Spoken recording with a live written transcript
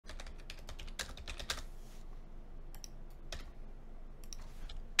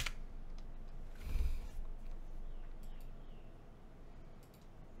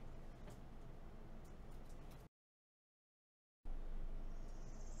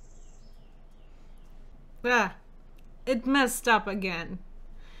Ah, it messed up again.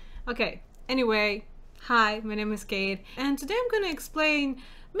 Okay, anyway, hi, my name is Kate, and today I'm going to explain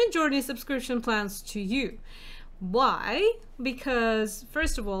Midjourney subscription plans to you. Why? Because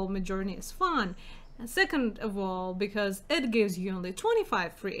first of all, Midjourney is fun. And second of all, because it gives you only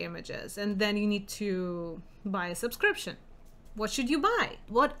 25 free images, and then you need to buy a subscription. What should you buy?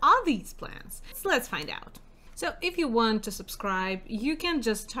 What are these plans? So let's find out. So if you want to subscribe, you can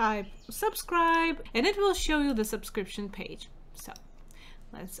just type subscribe and it will show you the subscription page. So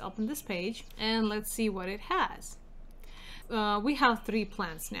let's open this page and let's see what it has. We have 3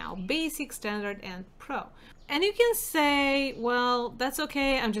 plans now: basic, standard, and pro. And you can say, well, that's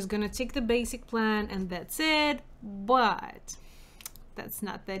okay, I'm just gonna take the basic plan and that's it. But that's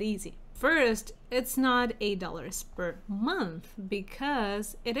not that easy. First, it's not $8 per month,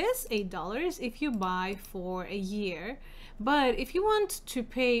 because it is $8 if you buy for a year. But if you want to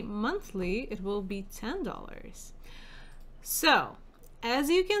pay monthly, it will be $10. So, as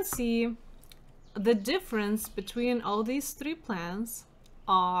you can see, the difference between all these 3 plans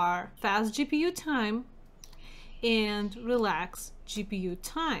are fast GPU time and relax GPU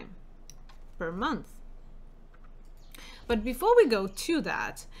time per month. But before we go to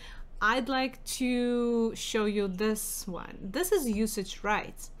that, I'd like to show you this one. This is usage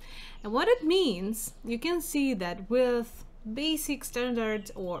rights. And what it means, you can see that with basic, standard,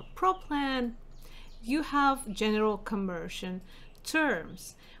 or pro plan, you have general conversion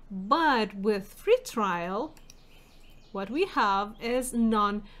terms. But with free trial, what we have is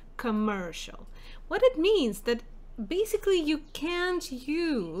non-commercial. What it means that basically you can't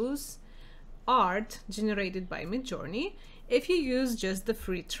use art generated by Midjourney if you use just the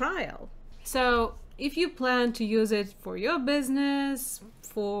free trial. So if you plan to use it for your business,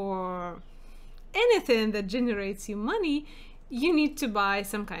 for anything that generates you money, you need to buy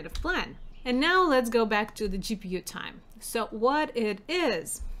some kind of plan. And now let's go back to the GPU time. So what it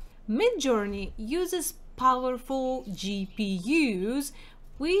is, Midjourney uses powerful GPUs,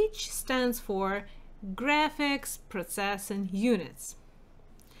 which stands for graphics processing units.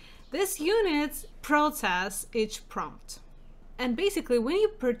 These units process each prompt. And basically, when you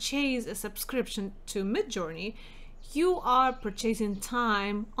purchase a subscription to Midjourney, you are purchasing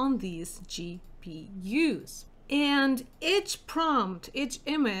time on these GPUs. And each prompt, each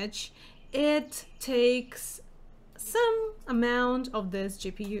image, it takes some amount of these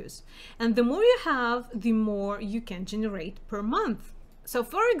GPUs. And the more you have, the more you can generate per month. So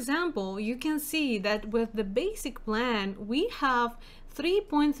for example, you can see that with the basic plan, we have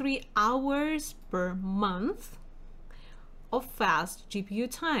 3.3 hours per month of fast GPU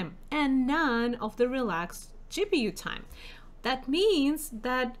time and none of the relaxed GPU time. That means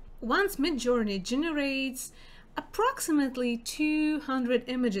that once Midjourney generates approximately 200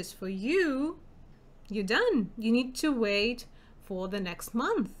 images for you, you're done. You need to wait for the next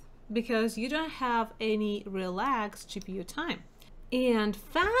month because you don't have any relaxed GPU time. And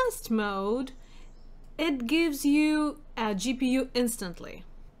fast mode, it gives you a GPU instantly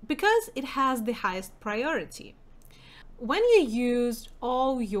because it has the highest priority. When you use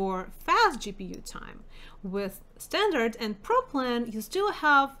all your fast GPU time with standard and pro plan, you still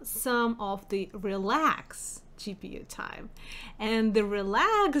have some of the relax GPU time. And the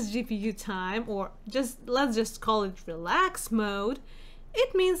relax GPU time, or let's just call it relax mode,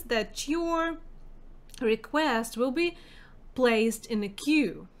 it means that your request will be placed in a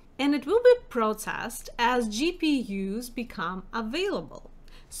queue and it will be processed as GPUs become available.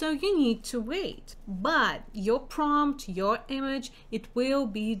 So you need to wait, but your prompt, your image, it will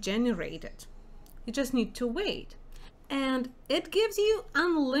be generated. You just need to wait. And it gives you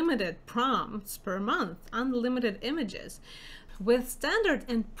unlimited prompts per month, unlimited images. With standard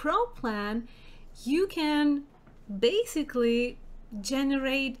and pro plan, you can basically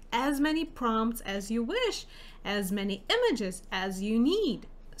generate as many prompts as you wish, as many images as you need.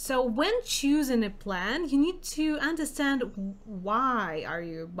 So when choosing a plan, you need to understand why are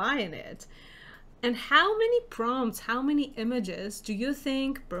you buying it and how many prompts, how many images do you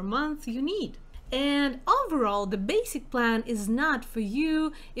think per month you need. And overall, the basic plan is not for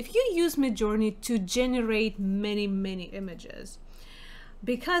you if you use Midjourney to generate many images.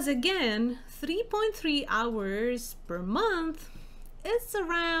 Because again, 3.3 hours per month is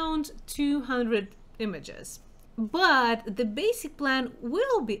around 200 images. But the basic plan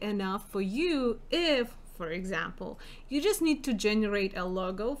will be enough for you if, for example, you just need to generate a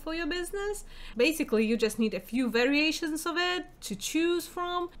logo for your business. Basically, you just need a few variations of it to choose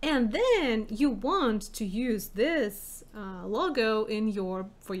from, and then you want to use this logo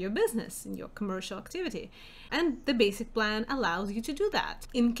for your business, in your commercial activity. And the basic plan allows you to do that.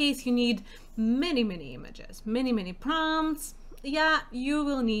 In case you need many images, many prompts, yeah, you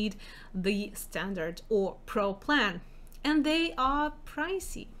will need the standard or pro plan, and they are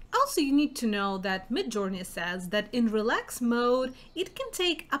pricey. Also, you need to know that Midjourney says that in relax mode, it can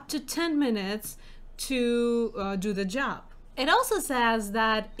take up to 10 minutes to do the job. It also says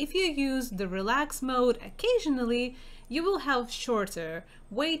that if you use the relax mode occasionally, you will have shorter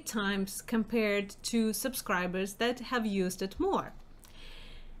wait times compared to subscribers that have used it more.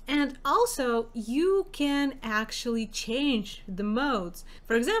 And also, you can actually change the modes.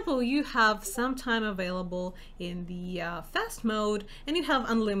 For example, you have some time available in the fast mode, and you have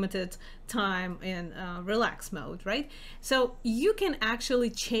unlimited time in relax mode, right? So you can actually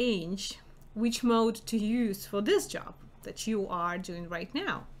change which mode to use for this job that you are doing right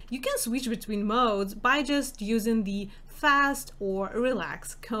now. You can switch between modes by just using the fast or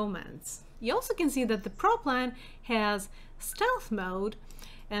relax commands. You also can see that the Pro plan has stealth mode,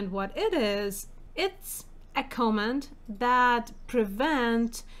 and what it is, it's a command that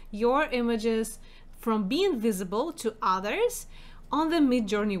prevents your images from being visible to others on the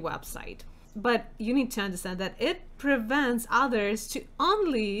Midjourney website. But you need to understand that it prevents others to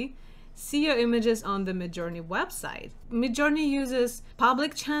only see your images on the Midjourney website. Midjourney uses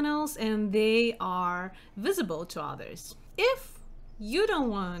public channels and they are visible to others. If you don't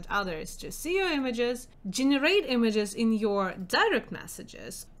want others to see your images, generate images in your direct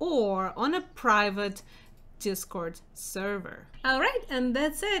messages or on a private Discord server. All right, and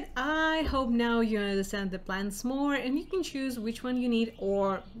that's it. I hope now you understand the plans more and you can choose which one you need,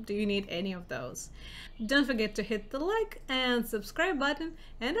 or do you need any of those. Don't forget to hit the like and subscribe button,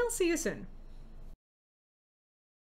 and I'll see you soon.